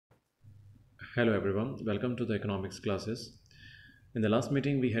Hello everyone, welcome to the economics classes. In the last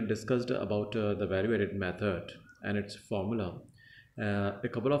meeting we had discussed about the value added method and its formula. A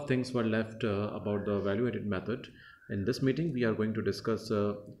couple of things were left about the value added method. In this meeting we are going to discuss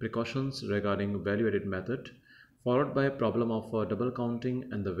precautions regarding value added method, followed by a problem of double counting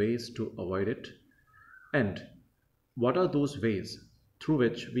and the ways to avoid it, and what are those ways through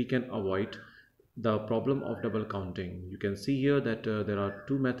which we can avoid the problem of double counting? You can see here that there are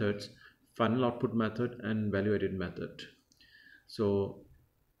two methods, final output method and value added method. So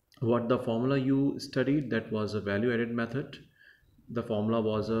what the formula you studied, that was a value added method. The formula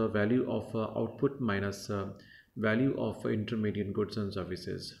was a value of output minus value of intermediate goods and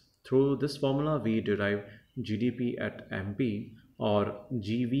services. Through this formula we derive GDP at MP or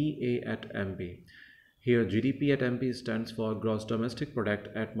GVA at MP. Here GDP at MP stands for gross domestic product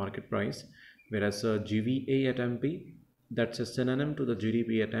at market price, whereas GVA at MP, that's a synonym to the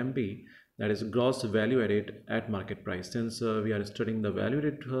GDP at MP, that is gross value added at market price. Since we are studying the value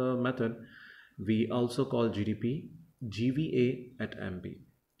added method, we also call GDP GVA at MP.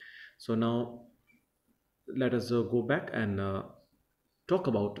 So now let us go back and talk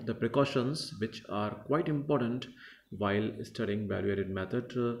about the precautions which are quite important while studying value added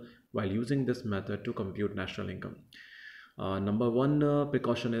method, while using this method to compute national income. Number one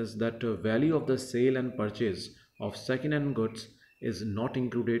precaution is that value of the sale and purchase of second-hand goods is not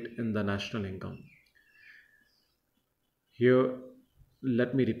included in the national income. Here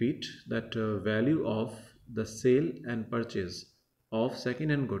let me repeat that value of the sale and purchase of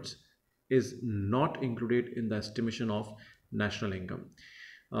second-hand goods is not included in the estimation of national income.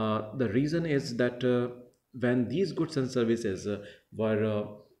 The reason is that when these goods and services were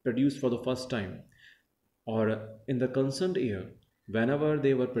produced for the first time, or in the concerned year, whenever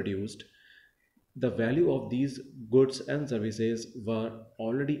they were produced, the value of these goods and services were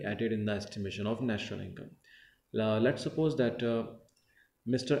already added in the estimation of national income. Let's suppose that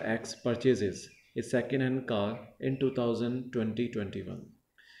Mr. X purchases a second-hand car in 2020-21.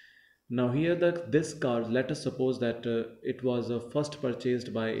 Now here this car, let us suppose that it was first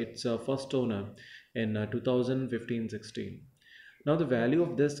purchased by its first owner in 2015-16. Now the value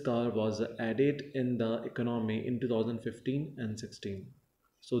of this car was added in the economy in 2015 and 16.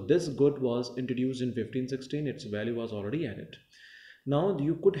 So this good was introduced in 15-16, its value was already added. Now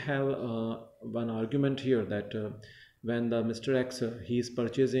you could have one argument here that when the Mr. X he is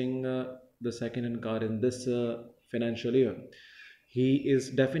purchasing the second-hand car in this financial year, he is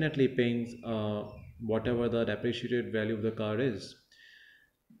definitely paying whatever the depreciated value of the car is,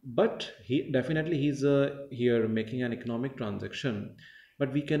 but he's here making an economic transaction,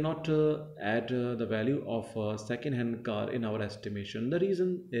 but we cannot add the value of a second-hand car in our estimation. The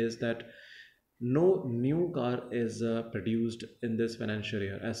reason is that no new car is produced in this financial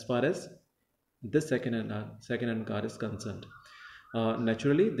year as far as this second-hand car is concerned.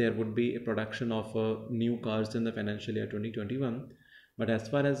 Naturally there would be a production of new cars in the financial year 2021, but as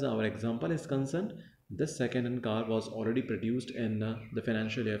far as our example is concerned, this second-hand car was already produced in the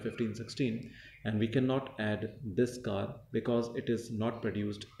financial year 15-16, and we cannot add this car because it is not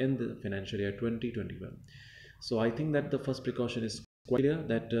produced in the financial year 2021. So I think that the first precaution is quite clear,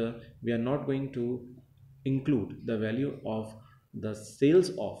 that we are not going to include the value of the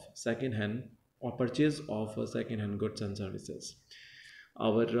sales of second-hand or purchase of second-hand goods and services.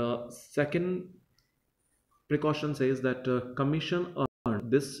 Our second precaution says that commission earned.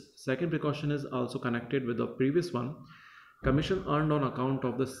 This second precaution is also connected with the previous one. Commission earned on account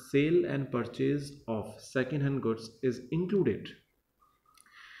of the sale and purchase of second-hand goods is included.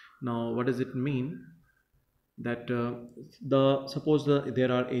 Now what does it mean? That suppose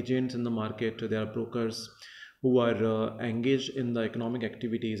there are agents in the market, there are brokers who are engaged in the economic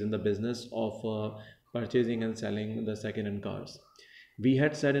activities in the business of purchasing and selling the second-hand cars. We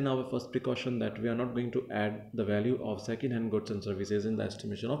had said in our first precaution that we are not going to add the value of second-hand goods and services in the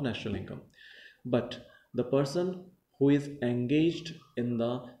estimation of national income, but the person who is engaged in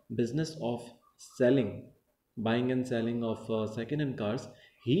the business of buying and selling of second-hand cars,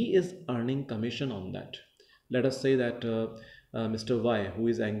 he is earning commission on that. Let us say that Mr. Y, who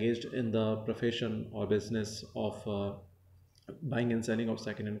is engaged in the profession or business of buying and selling of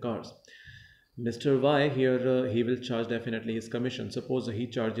second-hand cars, Mr. Y here he will charge definitely his commission. Suppose he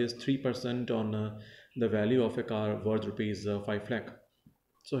charges 3% on the value of a car worth rupees 5 lakh.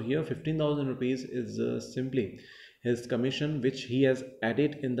 So here 15,000 rupees is simply his commission which he has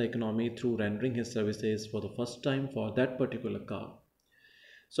added in the economy through rendering his services for the first time for that particular car.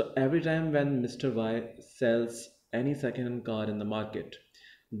 So every time when Mr. Y sells any second-hand car in the market,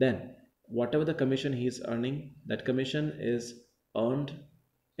 then whatever the commission he is earning, that commission is earned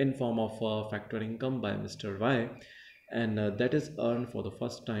in form of factor income by Mr. Y, and that is earned for the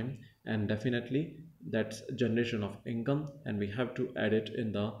first time, and definitely that's generation of income, and we have to add it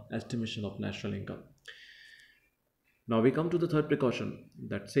in the estimation of national income. Now we come to the third precaution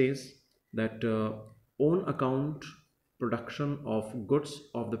that says that own account production of goods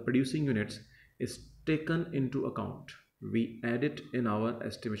of the producing units is taken into account. We add it in our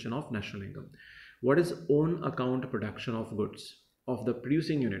estimation of national income. What is own account production of goods of the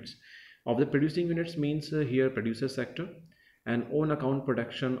producing units? Of the producing units means here producer sector, and own account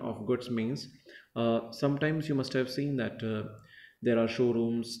production of goods means sometimes you must have seen that there are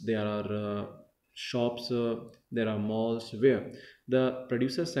showrooms, there are shops, there are malls where the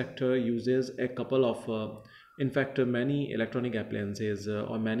producer sector uses a couple of in fact many electronic appliances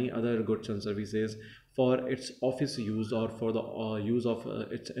or many other goods and services for its office use or for the use of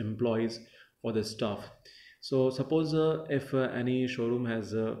its employees for the staff. So suppose if any showroom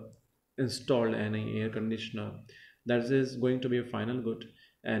has installed any air conditioner, that is going to be a final good,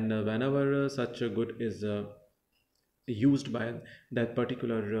 and whenever such a good is used by that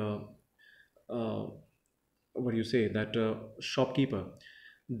particular what do you say that shopkeeper,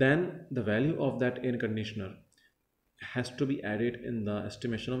 then the value of that air conditioner has to be added in the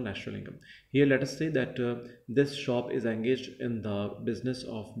estimation of national income. Here let us say that this shop is engaged in the business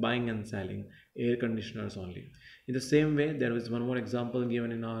of buying and selling air conditioners only. In the same way, there is one more example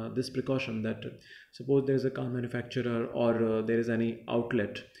given in this precaution that suppose there is a car manufacturer or there is any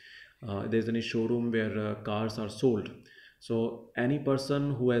outlet, there is any showroom where cars are sold. So any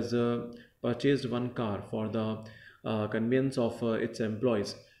person who has purchased one car for the convenience of its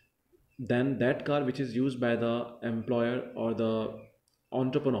employees, then that car which is used by the employer or the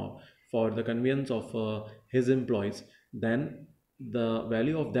entrepreneur for the convenience of his employees, then the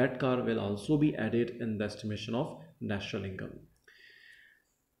value of that car will also be added in the estimation of national income.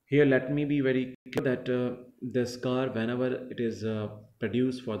 Here let me be very clear that this car whenever it is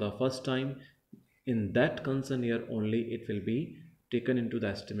produced for the first time, in that concern year only it will be taken into the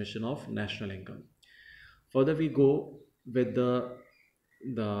estimation of national income. Further we go with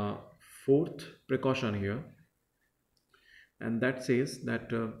the fourth precaution here, and that says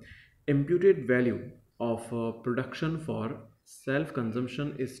that imputed value of production for self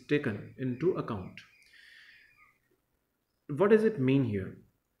consumption is taken into account. What does it mean here?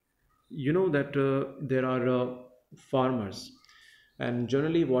 You know that there are farmers, and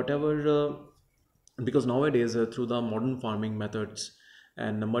generally whatever because nowadays through the modern farming methods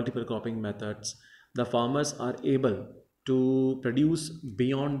and the multiple cropping methods, the farmers are able to produce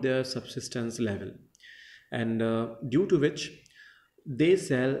beyond their subsistence level, and due to which they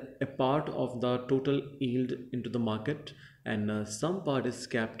sell a part of the total yield into the market, and some part is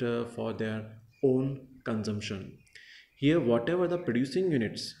kept for their own consumption. Here whatever the producing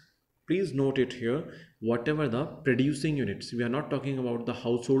units, please note it here, whatever the producing units, we are not talking about the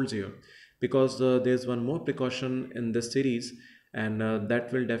households here, because there's one more precaution in this series, and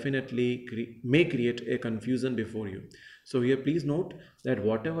that will definitely may create a confusion before you. So here please note that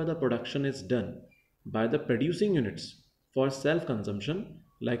whatever the production is done by the producing units for self consumption,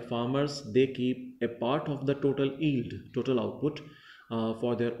 like farmers they keep a part of the total yield, total output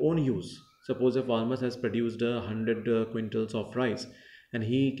for their own use. Suppose a farmer has produced 100 quintals of rice, and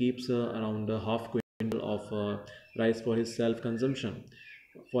he keeps around a half quintal of rice for his self consumption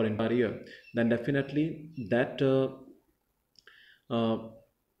for entire year, then definitely that uh,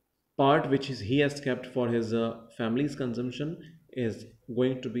 part which is he has kept for his family's consumption is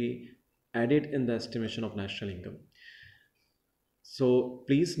going to be added in the estimation of national income. So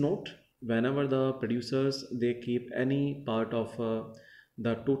please note, whenever the producers they keep any part of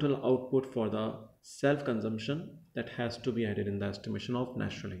the total output for the self consumption, that has to be added in the estimation of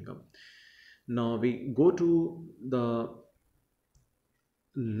national income. Now we go to the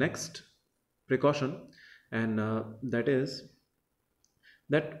next precaution, and that is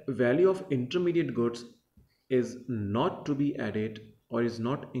that value of intermediate goods is not to be added or is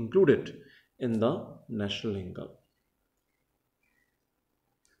not included in the national income.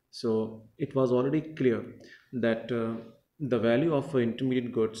 So it was already clear that the value of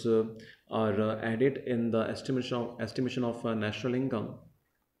intermediate goods are added in the estimation of national income,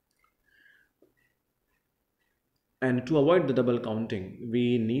 and to avoid the double counting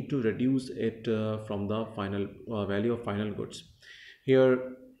we need to reduce it from the final value of final goods.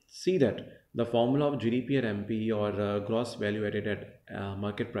 Here see that the formula of GDP at MP, or gross value added at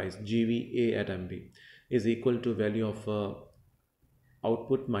market price, GVA at MP, is equal to value of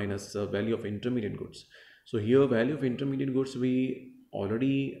output minus value of intermediate goods. So here value of intermediate goods we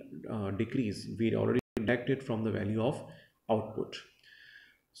already decrease, we already deduct it from the value of output.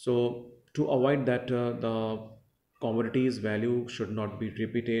 So to avoid that, the commodities value should not be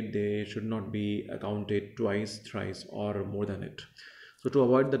repeated, they should not be accounted twice, thrice, or more than it. So to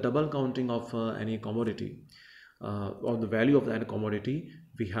avoid the double counting of any commodity, or the value of that commodity,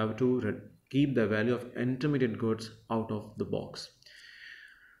 we have to keep the value of intermediate goods out of the box.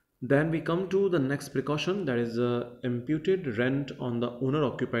 Then we come to the next precaution, that is imputed rent on the owner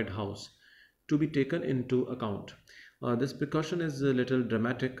occupied house to be taken into account. This precaution is a little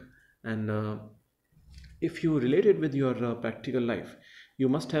dramatic, and if you relate it with your practical life, you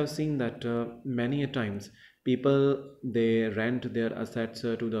must have seen that many a times people they rent their assets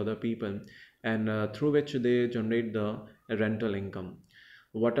to the other people, and through which they generate the rental income.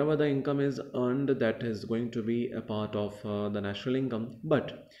 Whatever the income is earned, that is going to be a part of the national income.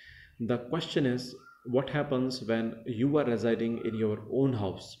 But the question is, what happens when you are residing in your own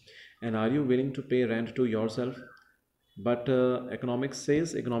house, and are you willing to pay rent to yourself? But economic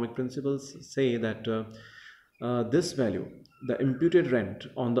principles say that this value, the imputed rent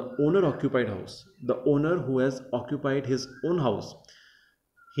on the owner occupied house, the owner who has occupied his own house,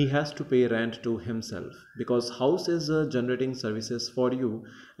 he has to pay rent to himself, because house is generating services for you,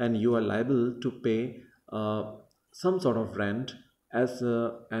 and you are liable to pay some sort of rent as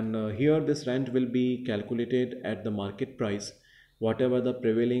and here this rent will be calculated at the market price, whatever the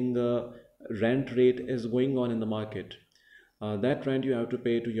prevailing rent rate is going on in the market. That rent you have to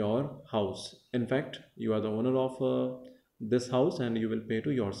pay to your house. In fact, you are the owner of this house, and you will pay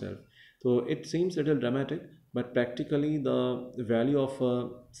to yourself. So it seems a little dramatic, but practically the value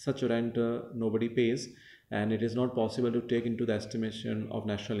of such rent nobody pays, and it is not possible to take into the estimation of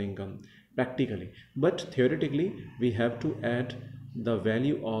national income practically. But theoretically, we have to add the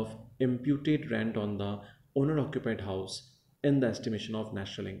value of imputed rent on the owner occupied house in the estimation of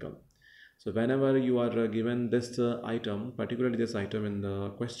national income. So whenever you are given this item, particularly this item in the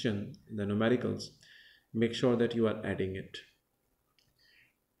question, in the numericals, make sure that you are adding it.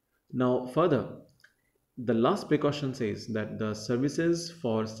 Now further, the last precaution says that the services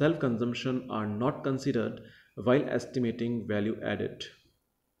for self-consumption are not considered while estimating value added.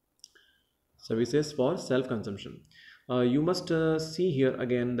 Services for self-consumption. You must see here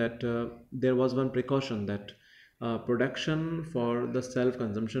again that there was one precaution, that production for the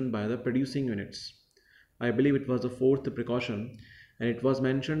self-consumption by the producing units. I believe it was the fourth precaution, and it was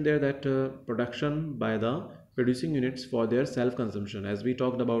mentioned there that production by the producing units for their self-consumption. As we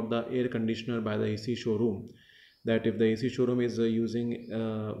talked about the air conditioner by the AC showroom, that if the AC showroom is using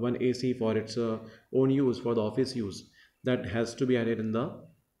one AC for its own use, for the office use, that has to be added in the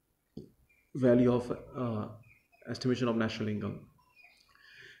value of estimation of national income.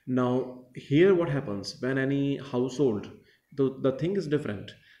 Now here what happens when any household, the thing is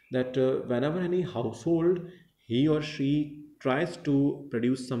different, that whenever any household, he or she tries to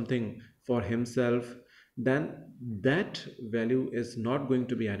produce something for himself, then that value is not going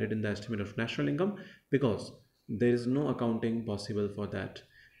to be added in the estimate of national income, because there is no accounting possible for that.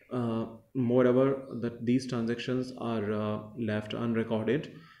 Moreover, that these transactions are left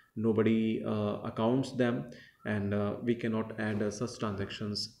unrecorded, nobody accounts them, and we cannot add such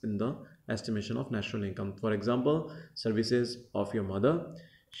transactions in the estimation of national income. For example, services of your mother,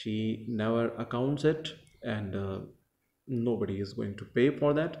 she never accounts it, and nobody is going to pay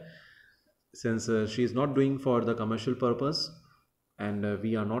for that, since she is not doing for the commercial purpose, and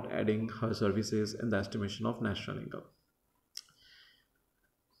we are not adding her services in the estimation of national income.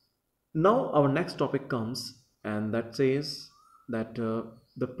 Now our next topic comes, and that says that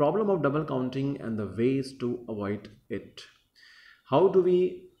the problem of double counting and the ways to avoid it. How do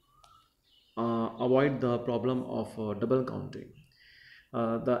we avoid the problem of double counting?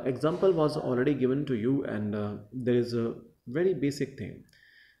 The example was already given to you, and there is a very basic thing.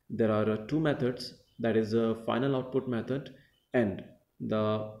 There are two methods, that is a final output method and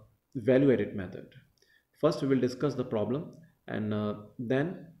the value added method. First, we will discuss the problem, and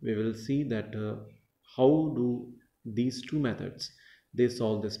then we will see that how do these two methods they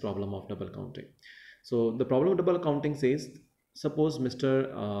solve this problem of double counting. So the problem of double counting says, suppose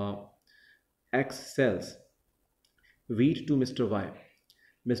Mr. X sells wheat to Mr. Y.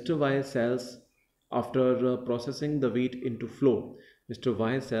 Mr. Y sells, after processing the wheat into flour, Mr.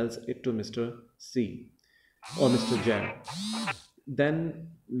 Y sells it to Mr. C or Mr. J. Then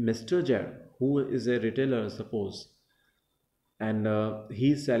Mr. J, who is a retailer, suppose, and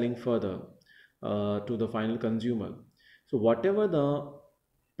he's selling further to the final consumer. So whatever the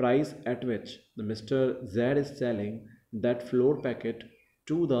price at which the Mr. Z is selling that flour packet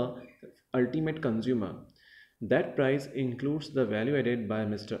to the ultimate consumer, that price includes the value added by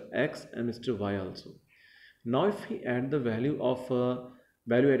Mr. X and Mr. Y also. Now if we add the value of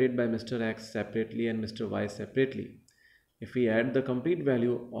value added by Mr. X separately and Mr. Y separately. If we add the complete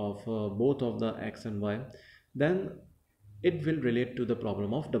value of both of the X and Y, then it will relate to the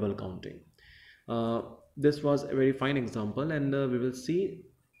problem of double counting. Uh, this was a very fine example, and we will see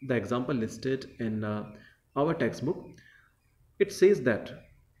the example listed in our textbook. It says that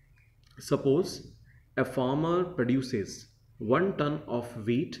suppose a farmer produces 1 ton of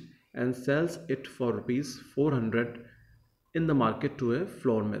wheat and sells it for rupees 400 in the market to a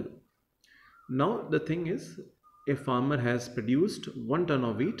flour mill. Now the thing is, a farmer has produced 1 ton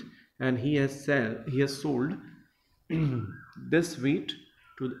of wheat and he has sold this wheat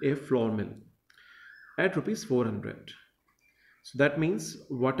to a flour mill at rupees 400. So that means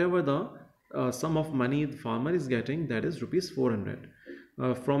whatever the sum of money the farmer is getting, that is rupees 400.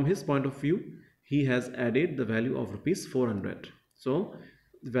 From his point of view, he has added the value of rupees 400. So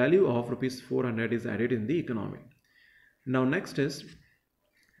the value of rupees 400 is added in the economy. Now next is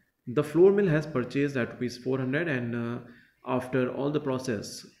the flour mill has purchased at rupees 400, and after all the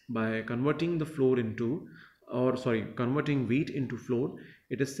process by converting the flour into, or sorry, converting wheat into flour,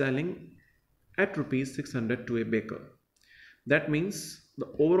 it is selling at rupees 600 to a baker. That means the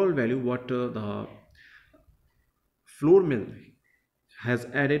overall value what the flour mill has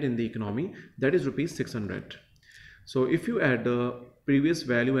added in the economy, that is rupees 600. So if you add the previous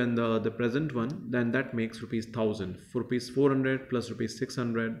value and the present one, then that makes rupees 1000. For rupees 400 plus rupees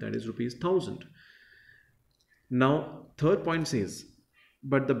 600, that is rupees 1000. Now third point says,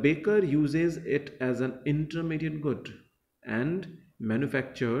 but the baker uses it as an intermediate good and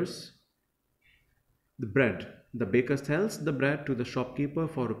manufactures the bread. The baker sells the bread to the shopkeeper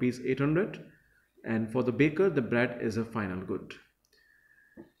for rupees 800, and for the baker the bread is a final good.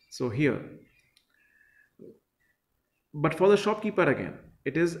 So here, but for the shopkeeper again,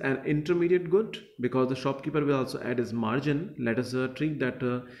 it is an intermediate good because the shopkeeper will also add his margin. Let us treat that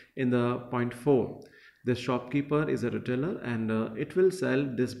in the point 4. The shopkeeper is a retailer and it will sell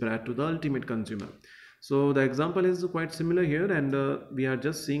this bread to the ultimate consumer. So the example is quite similar here, and we are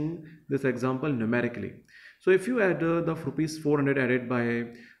just seeing this example numerically. So if you add the rupees 400 added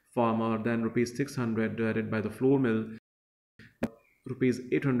by farmer, then rupees 600 added by the flour mill, rupees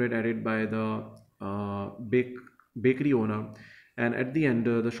 800 added by the bakery owner, and at the end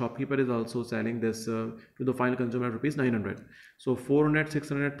the shopkeeper is also selling this to the final consumer at rupees 900. So 400,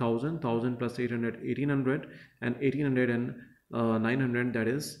 600, 1000 plus 800, 1800, and 1800 and 900, that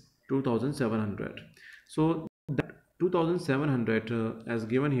is 2700. So that 2700 as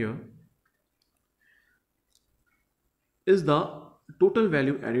given here is the total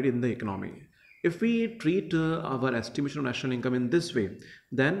value added in the economy. If we treat our estimation of national income in this way,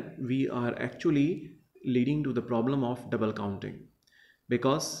 then we are actually leading to the problem of double counting,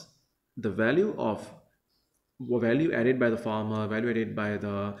 because the value added by the farmer, value added by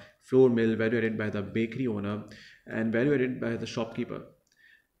the flour mill, value added by the bakery owner, and value added by the shopkeeper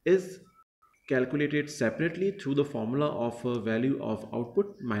is calculated separately through the formula of value of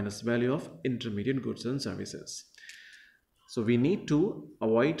output minus value of intermediate goods and services. So we need to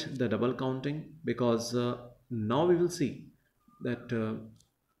avoid the double counting, because now we will see that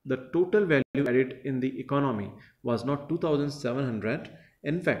the total value added in the economy was not 2700.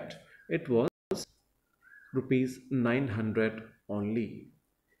 In fact, it was rupees 900 only.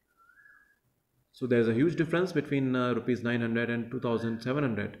 So there's a huge difference between rupees 900 and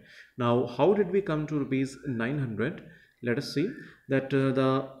 2700. Now, how did we come to rupees 900? Let us see that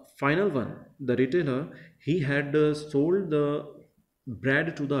the final one, the retailer, he had sold the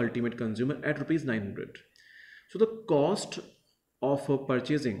bread to the ultimate consumer at rupees 900. So the cost of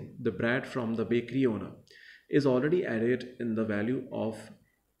purchasing the bread from the bakery owner is already added in the value of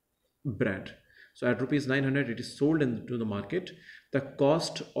bread. So at rupees 900 it is sold into the market. The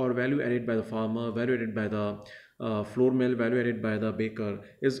cost or value added by the farmer, value added by the flour mill, value added by the baker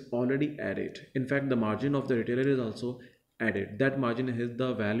is already added. In fact, the margin of the retailer is also added. That margin is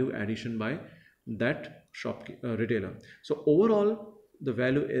the value addition by that retailer. So overall the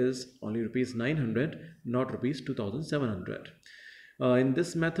value is only rupees 900, not rupees 2700. In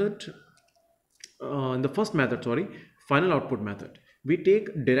this method, in the first method, sorry, final output method, we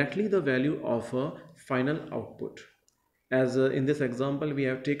take directly the value of a final output. As in this example we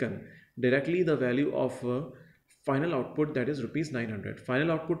have taken directly the value of final output, that is rupees 900.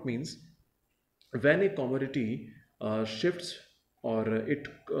 Final output means when a commodity shifts, or it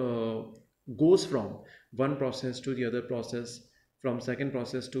goes from one process to the other process, from second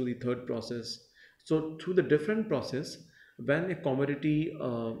process to the third process. So through the different process, when a commodity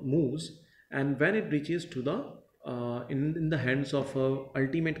moves and when it reaches to the in the hands of a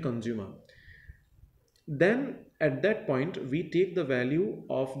ultimate consumer, then at that point we take the value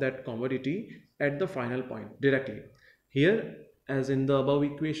of that commodity at the final point directly. Here, as in the above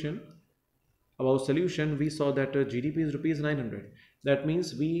equation, above solution, we saw that GDP is rupees 900. That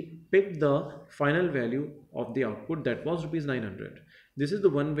means we picked the final value of the output, that was rupees 900. This is the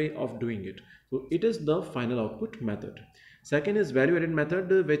one way of doing it. So it is the final output method. Second is value added method,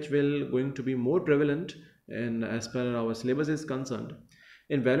 which will going to be more prevalent and as per our syllabus is concerned.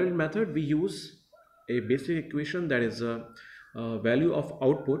 In value added method, we use a basic equation, that is value of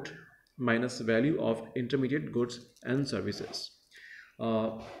output minus value of intermediate goods and services.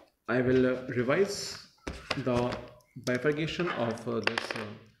 uh, I will revise the bifurcation of this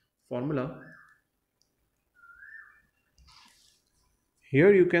formula.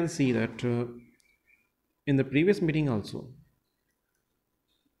 Here you can see that in the previous meeting also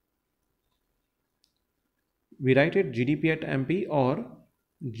we write it GDP at MP or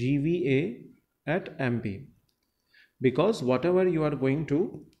GVA at MP, because whatever you are going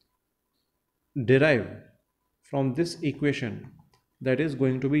to derive from this equation, that is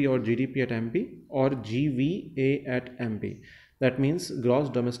going to be your GDP at MP or GVA at MP. That means gross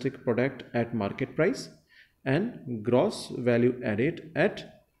domestic product at market price and gross value added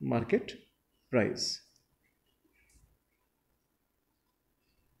at market price.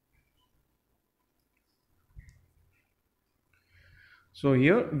 So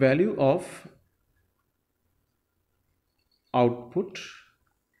here value of output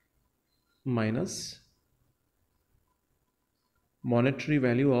minus monetary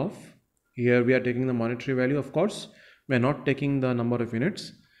value of, here we are taking the monetary value, of course we are not taking the number of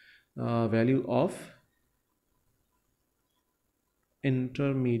units, value of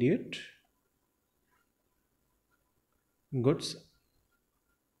intermediate goods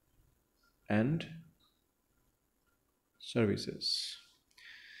and services.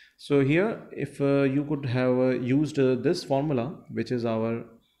 So here if you could have used this formula, which is our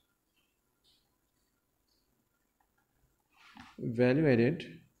value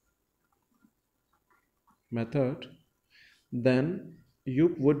added method, then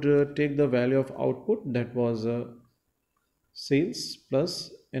you would take the value of output, that was sales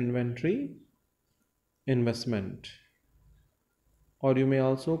plus inventory investment, or you may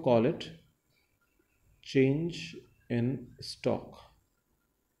also call it change in stock.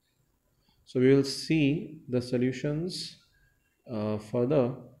 So we will see the solutions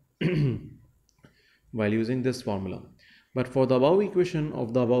further while using this formula. But for the above equation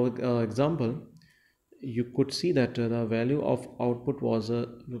of the above example, you could see that the value of output was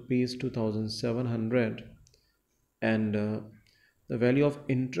rupees 2700, and the value of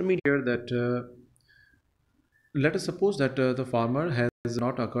intermediate, that let us suppose that the farmer has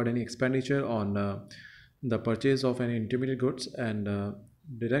not occurred any expenditure on the purchase of any intermediate goods, and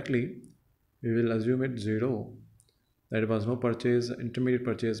directly we will assume it zero, there was no purchase, intermediate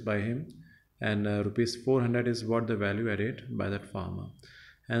purchase by him, and rupees 400 is what the value added by that farmer.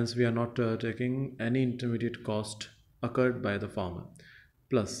 Hence we are not taking any intermediate cost occurred by the farmer.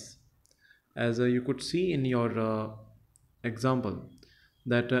 Plus, as you could see in your example,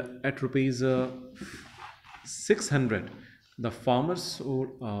 that at rupees 600 the farmers,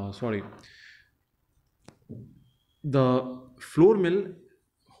 the flour mill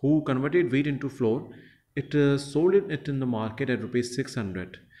who converted wheat into flour, it sold it in the market at rupees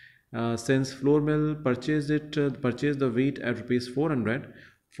 600. Since flour mill purchased the wheat at rupees 400,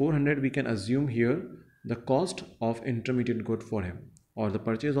 we can assume here the cost of intermediate good for him, or the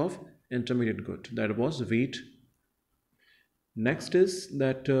purchase of intermediate good, that was wheat. Next is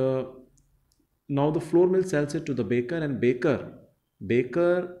that now the flour mill sells it to the baker, and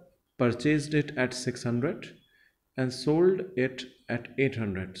baker purchased it at 600 and sold it at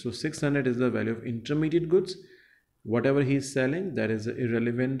 800. So 600 is the value of intermediate goods. Whatever he is selling, that is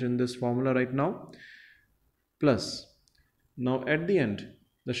irrelevant in this formula right now. Plus, now at the end,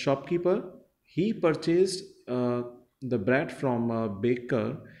 the shopkeeper, he purchased the bread from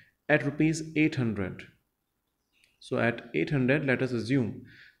baker at rupees 800. So at 800, let us assume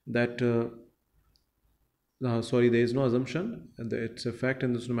that there is no assumption, it's a fact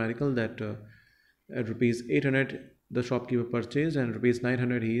in this numerical, that at rupees 800 the shopkeeper purchased and rupees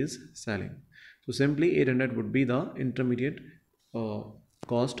 900 he is selling. So simply 800 would be the intermediate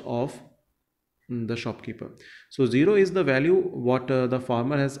cost of the shopkeeper. So 0 is the value what the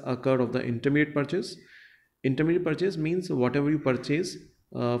farmer has occurred of the intermediate purchase. Intermediate purchase means whatever you purchase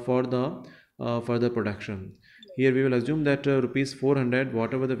for the further production. Here we will assume that rupees 400,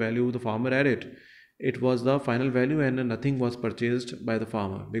 whatever the value the farmer added, it was the final value, and nothing was purchased by the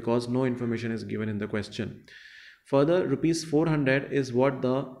farmer because no information is given in the question. Further, rupees 400 is what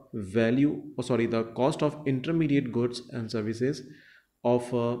the value, oh sorry, the cost of intermediate goods and services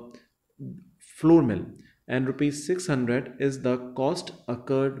of a flour mill, and rupees 600 is the cost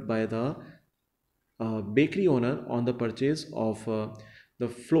occurred by the bakery owner on the purchase of the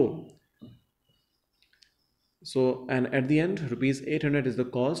flour. So, and at the end, rupees 800 is the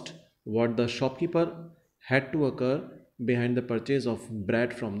cost what the shopkeeper had to occur behind the purchase of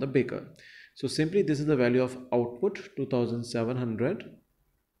bread from the baker. So, simply this is the value of output 2700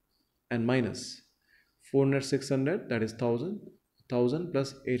 and minus 400 600, that is 1000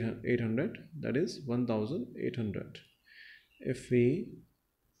 plus 800, that is 1800. If we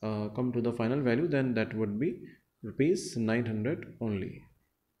come to the final value, then that would be rupees 900 only.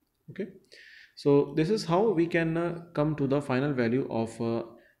 Okay, so this is how we can come to the final value of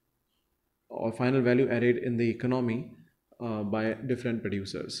or final value added in the economy by different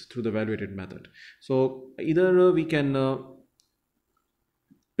producers through the value added method. So either we can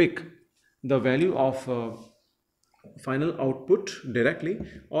pick the value of final output directly,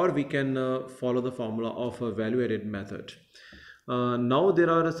 or we can follow the formula of a value added method. Now there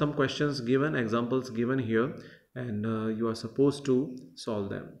are some questions given, examples given here, and you are supposed to solve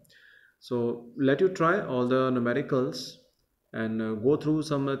them. So let you try all the numericals and go through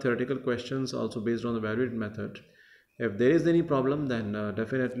some theoretical questions also based on the value added method. If there is any problem, then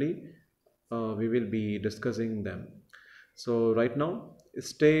definitely we will be discussing them. So right now,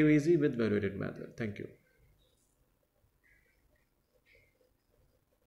 stay easy with value added method. Thank you.